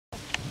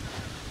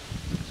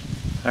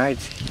Alright,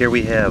 here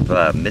we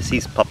have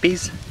Missy's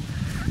puppies.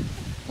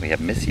 We have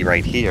Missy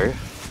right here.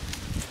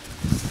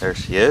 There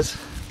she is.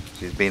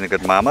 She's being a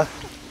good mama.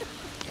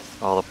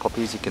 All the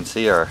puppies you can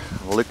see are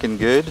looking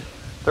good.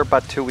 They're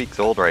about 2 weeks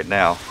old right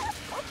now.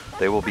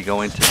 They will be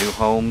going to new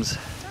homes.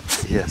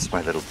 Yes,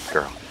 my little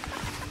girl.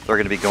 They're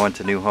going to be going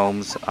to new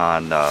homes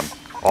on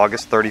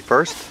August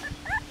 31st.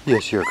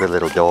 Yes, you're a good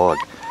little dog.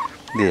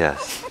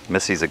 Yes,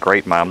 Missy's a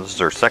great mom. This is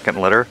her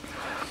second litter.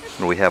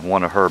 And we have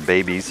one of her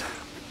babies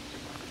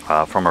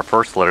from our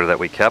first litter that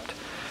we kept.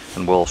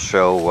 And we'll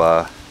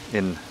show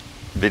in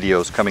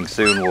videos coming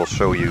soon, we'll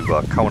show you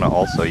Kona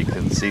also. You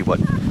can see what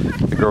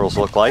the girls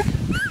look like.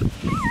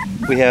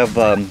 We have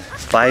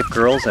 5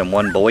 girls and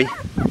 1 boy.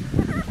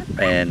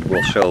 And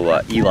we'll show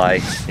Eli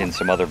in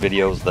some other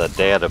videos, the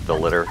dad of the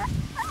litter.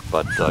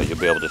 But you'll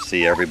be able to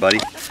see everybody.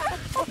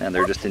 And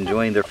they're just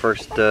enjoying their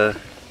first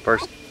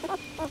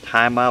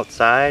time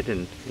outside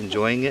and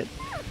enjoying it.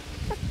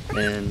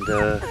 And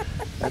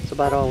that's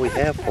about all we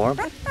have for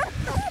them.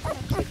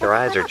 Looks like their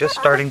eyes are just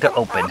starting to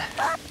open.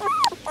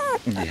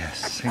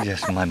 Yes,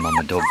 yes, my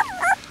mama dog.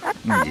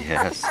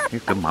 Yes,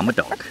 you're a good mama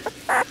dog.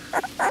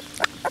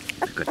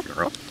 Good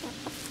girl.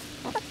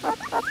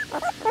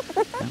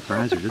 Their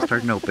eyes are just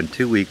starting to open.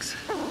 2 weeks.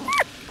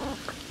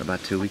 They're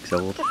about 2 weeks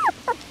old.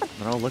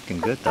 They're all looking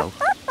good though.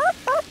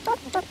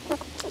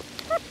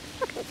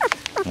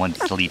 One's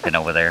sleeping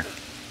over there.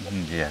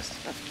 Yes.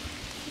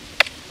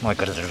 My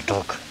good little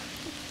dog.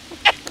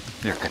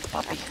 You're a good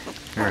puppy.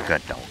 You're a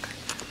good dog.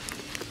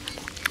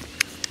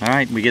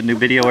 Alright, we get a new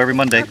video every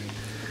Monday.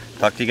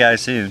 Talk to you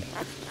guys soon.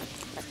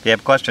 If you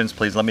have questions,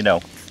 please let me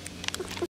know.